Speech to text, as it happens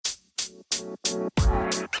Hey,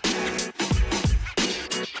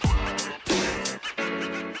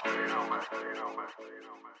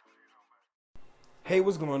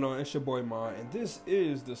 what's going on? It's your boy Ma, and this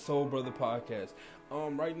is the Soul Brother Podcast.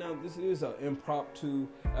 Right now, this is an impromptu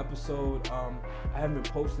episode. I haven't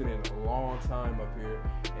been posting in a long time up here,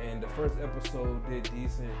 and the first episode did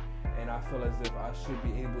decent, and I feel as if I should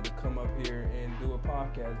be able to come up here and do a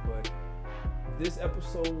podcast, but this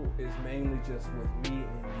episode is mainly just with me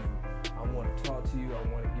and you. I want to talk to you. I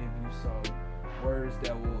want to give you some words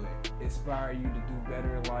that will inspire you to do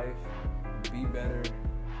better in life, be better,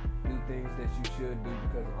 do things that you should do,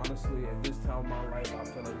 because honestly, at this time of my life, I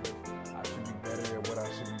feel as if I should be better at what I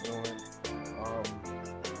should be doing.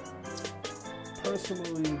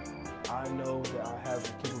 Personally, I know that I have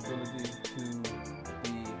the capability to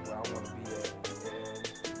be where I want to be at,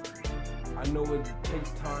 and I know it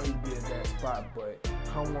takes time to be at that spot, but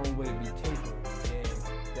how long will it be taking? And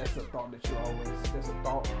that's a thought that that's a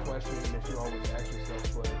thought question that you always ask yourself,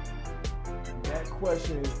 but that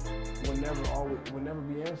question will never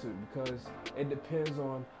be answered, because it depends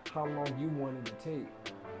on how long you want it to take,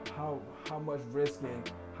 how much risk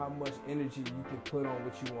and how much energy you can put on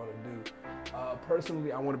what you want to do.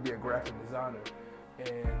 Personally, I want to be a graphic designer,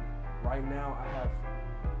 and right now I have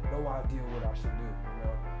no idea what I should do.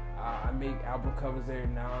 I make album covers every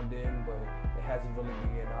now and then, but it hasn't really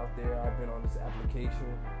been getting out there. I've been on this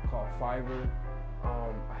application called Fiverr.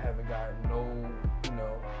 I haven't got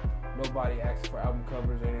nobody asks for album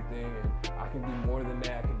covers or anything, and I can do more than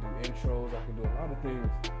that. I can do intros, I can do a lot of things,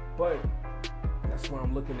 but that's what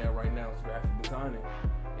I'm looking at right now, is graphic designing.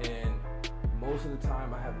 And most of the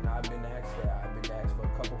time I have not been asked that. I've been asked for a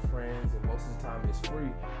couple friends, and most of the time it's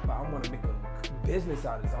free, but I want to make a business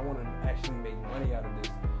out of this. I want to actually make money out of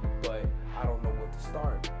this, but I don't know what to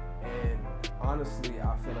start. And honestly,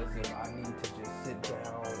 I feel as if I need to just sit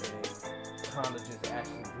down and kind of just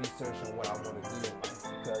actually research on what I want to do in life,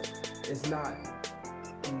 because it's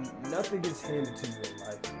nothing gets handed to you in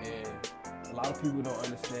life, and a lot of people don't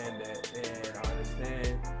understand that. And I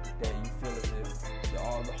understand that you feel as if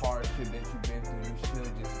all the hardship that you've been through, you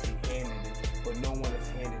should just be handed it, but no one is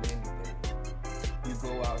handed anything. You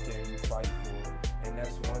go out there and you fight for it, and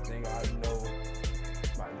that's one thing I know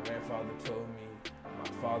my grandfather told me, my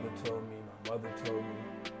father told me, my mother told me,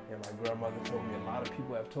 and my grandmother told me. A lot of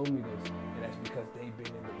people have told me this, and that's because they've been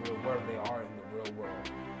in the real world. They are in the real world.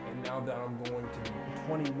 And now that I'm going to be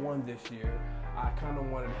 21 this year, I kind of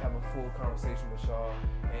wanted to have a full conversation with y'all,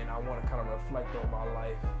 and I want to kind of reflect on my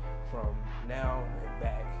life from now and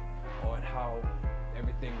back on how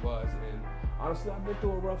everything was. And honestly, I've been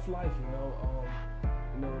through a rough life,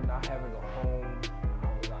 not having a home.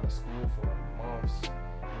 I was out of school for months,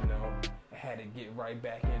 I had to get right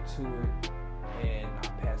back into it. And I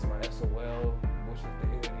passed my SOL, which is the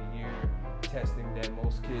end of the year testing that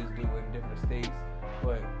most kids do in different states.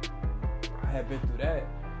 But I have been through that,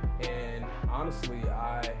 and honestly,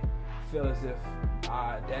 I feel as if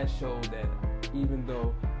that showed that even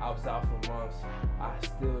though I was out for months, I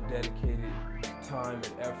still dedicated time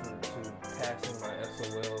and effort to passing my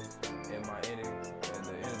SOLs and my the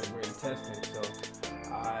end of the grade testing. So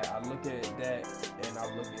I look at that, and I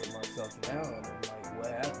look at myself now, and I'm like,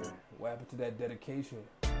 what happened? What happened to that dedication?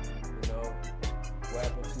 What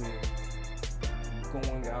happened to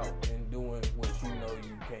going out and doing what you know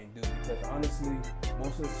you can't do? Because honestly,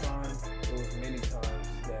 most of the time, it was many times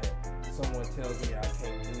that someone tells me I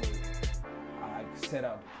can't do it. I set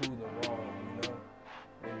out to prove them wrong,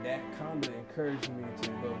 And that kind of encouraged me to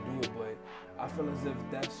go do it, but I feel as if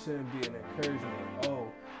that shouldn't be an encouragement.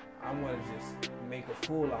 Oh, I want to just make a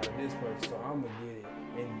fool out of this person, so I'm going to get it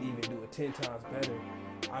and even do it 10 times better.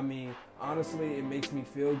 I mean, honestly, it makes me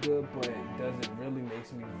feel good, but it doesn't really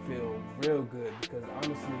make me feel real good, because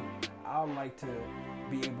honestly, I would like to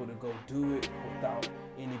be able to go do it without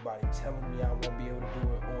anybody telling me I won't be able to do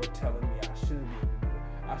it, or telling me I should be able to do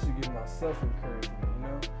it. I should give myself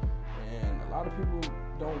encouragement, And a lot of people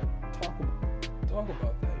don't talk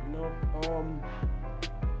about that,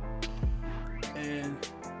 And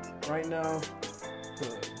right now, the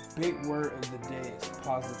big word of the day is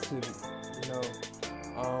positivity.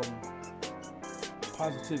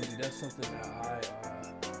 Positivity, that's something that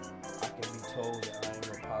I can be told that I am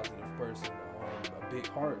a positive person, a big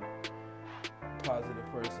heart positive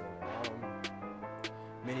person.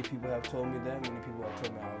 Many people have told me that. Many people have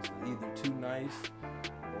told me I was either too nice,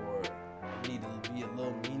 or I need to be a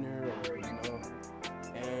little meaner, or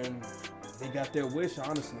and they got their wish,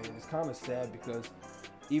 honestly. And it's kind of sad, because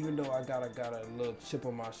even though I got a little chip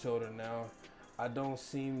on my shoulder now, I don't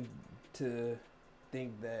seem to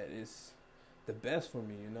think that it's the best for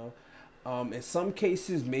me, In some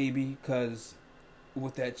cases, maybe, because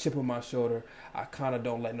with that chip on my shoulder, I kind of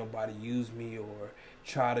don't let nobody use me or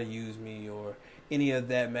try to use me or any of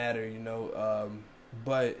that matter,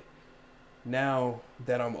 but now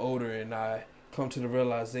that I'm older and I come to the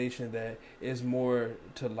realization that it's more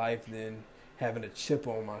to life than having a chip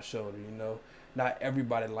on my shoulder, Not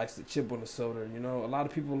everybody likes the chip on the shoulder, A lot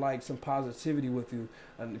of people like some positivity with you,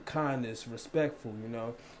 and kindness, respectful,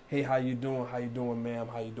 Hey, how you doing? How you doing, ma'am?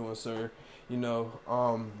 How you doing, sir?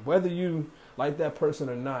 Whether you like that person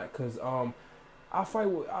or not, because I fight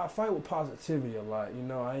with positivity a lot.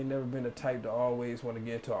 I ain't never been the type to always want to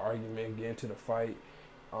get into an argument, get into the fight.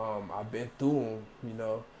 I've been through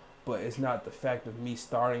them, but it's not the fact of me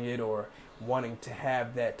starting it or wanting to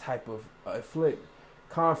have that type of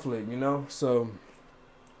conflict, So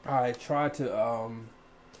I try to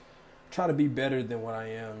be better than what I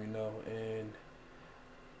am, and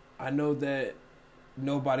I know that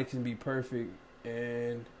nobody can be perfect,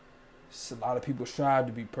 and a lot of people strive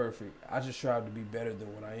to be perfect. I just strive to be better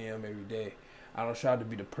than what I am every day. I don't strive to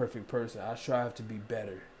be the perfect person. I strive to be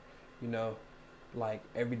better, Like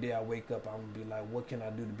every day I wake up, I'm gonna be like, what can I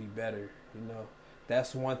do to be better?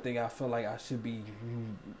 That's one thing I feel like I should be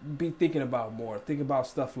thinking about more. Think about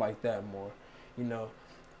stuff like that more.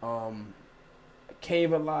 Can't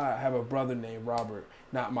even lie. I have a brother named Robert.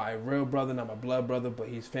 Not my real brother, not my blood brother, but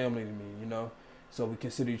he's family to me. So we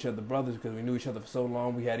consider each other brothers because we knew each other for so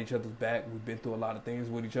long. We had each other's back. We've been through a lot of things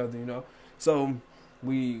with each other. So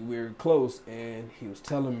we're close, and he was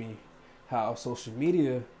telling me how social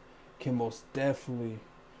media can most definitely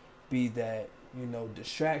be that,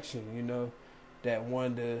 distraction, that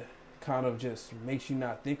one that kind of just makes you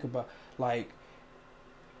not think about, like,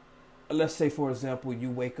 let's say, for example, you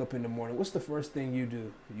wake up in the morning. What's the first thing you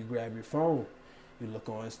do? You grab your phone. You look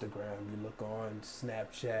on Instagram. You look on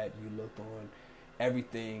Snapchat. You look on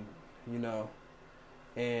everything,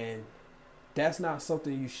 and that's not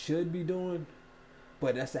something you should be doing,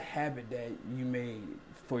 but that's a habit that you made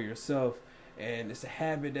for yourself. And it's a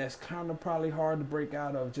habit that's kind of probably hard to break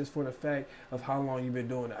out of just for the fact of how long you've been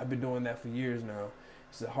doing it. I've been doing that for years now.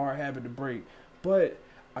 It's a hard habit to break. But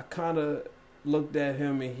I kind of looked at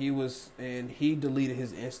him, and he deleted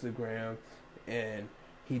his Instagram, and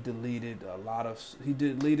he deleted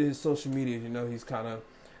his social media. He's kind of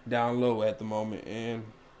down low at the moment. And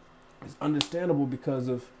it's understandable because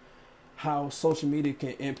of how social media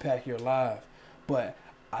can impact your life. But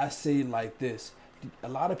I say it like this. A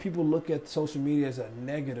lot of people look at social media as a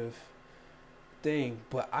negative thing,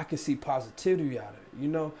 but I can see positivity out of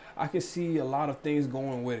it. I can see a lot of things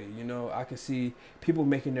going with it. I can see people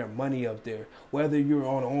making their money up there. Whether you're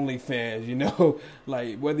on OnlyFans,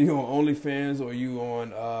 like whether you're on OnlyFans or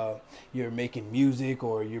you're making music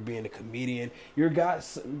or you're being a comedian.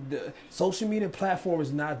 The social media platform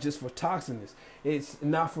is not just for toxicness. It's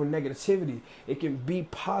not for negativity. It can be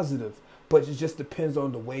positive, but it just depends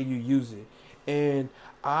on the way you use it. And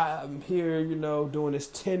I'm here, doing this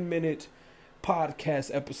 10-minute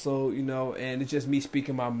podcast episode, and it's just me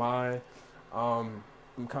speaking my mind. I'm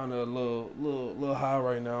kind of a little high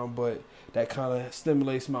right now, but that kind of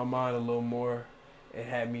stimulates my mind a little more and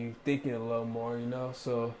had me thinking a little more,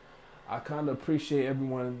 So I kind of appreciate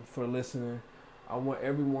everyone for listening. I want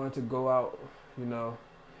everyone to go out,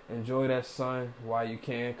 enjoy that sun while you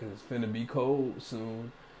can, because it's finna be cold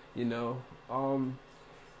soon,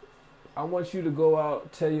 I want you to go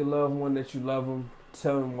out, tell your loved one that you love them,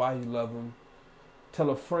 tell them why you love them, tell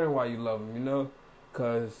a friend why you love them,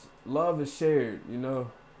 because love is shared,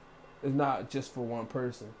 It's not just for one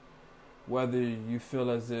person, whether you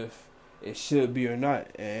feel as if it should be or not.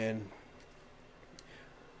 And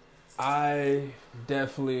I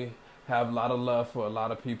definitely have a lot of love for a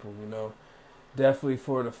lot of people, definitely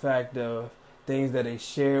for the fact of things that they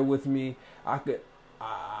share with me.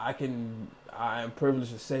 I am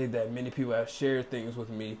privileged to say that many people have shared things with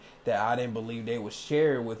me that I didn't believe they would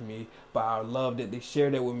share with me, but I love that they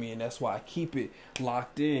shared that with me, and that's why I keep it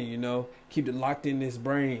locked in, keep it locked in this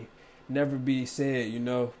brain, never be said,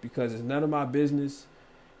 because it's none of my business,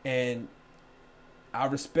 and I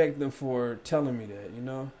respect them for telling me that,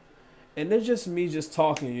 and it's just me just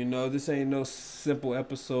talking, this ain't no simple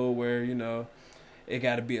episode where, it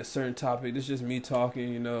got to be a certain topic. It's just me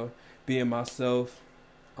talking, being myself.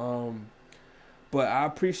 But I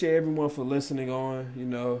appreciate everyone for listening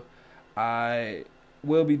on. I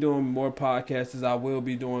will be doing more podcasts. I will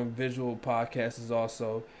be doing visual podcasts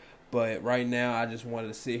also. But right now, I just wanted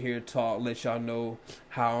to sit here, talk, let y'all know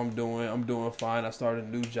how I'm doing. I'm doing fine. I started a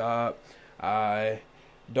new job. I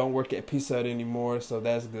don't work at Pizza Hut anymore, so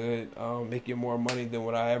that's good. Making more money than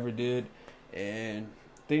what I ever did. And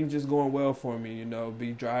things just going well for me.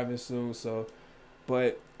 Be driving soon. So,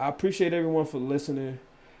 but I appreciate everyone for listening.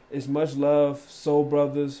 It's much love. Soul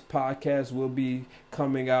Brothers podcast will be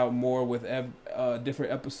coming out more with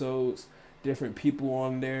different episodes, different people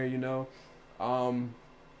on there.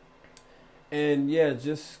 And yeah,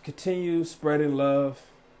 just continue spreading love.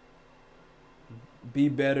 Be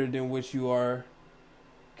better than what you are.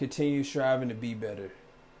 Continue striving to be better.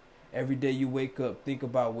 Every day you wake up, think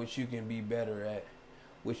about what you can be better at,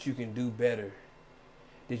 what you can do better.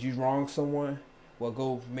 Did you wrong someone? Well,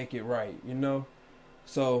 go make it right,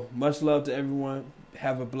 So, much love to everyone.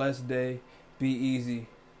 Have a blessed day. Be easy.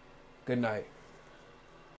 Good night.